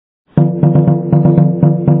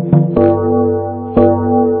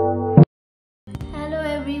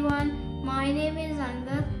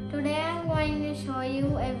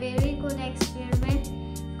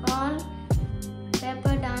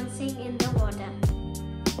water.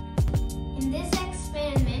 In this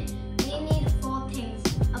experiment, we need 4 things: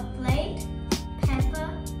 a plate, pepper,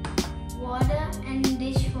 water, and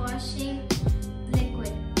dishwashing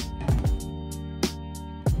liquid.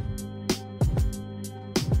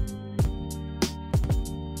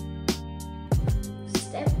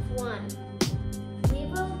 Step 1. We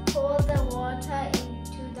will pour the water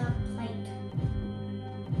into the plate.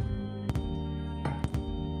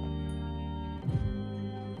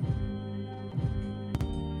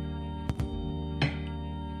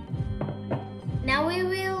 Now we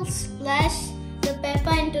will splash the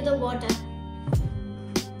pepper into the water.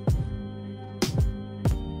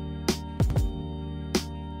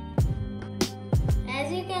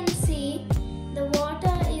 As you can see, the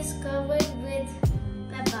water is covered with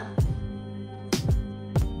pepper.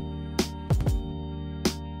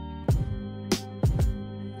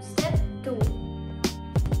 Step 2.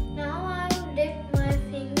 Now I will dip my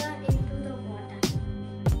finger into the water.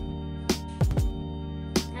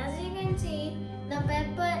 As you can see, the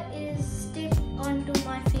pepper is stick onto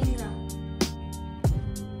my finger.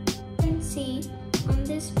 You can see on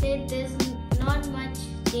this plate there's not much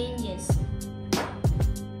changes.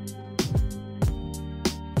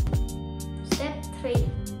 Step 3.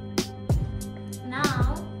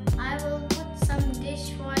 Now I will put some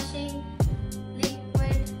dishwashing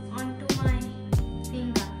liquid onto my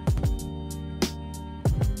finger.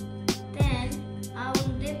 Then I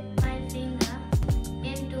will dip my finger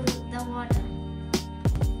into the water.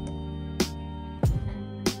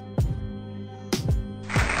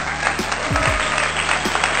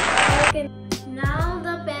 Okay. Now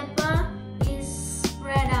the pepper is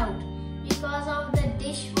spread out because of the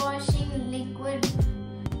dishwashing liquid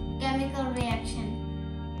chemical reaction.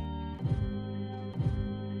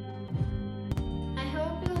 I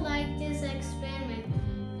hope you like this experiment.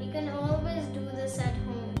 You can always do this at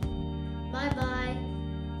home.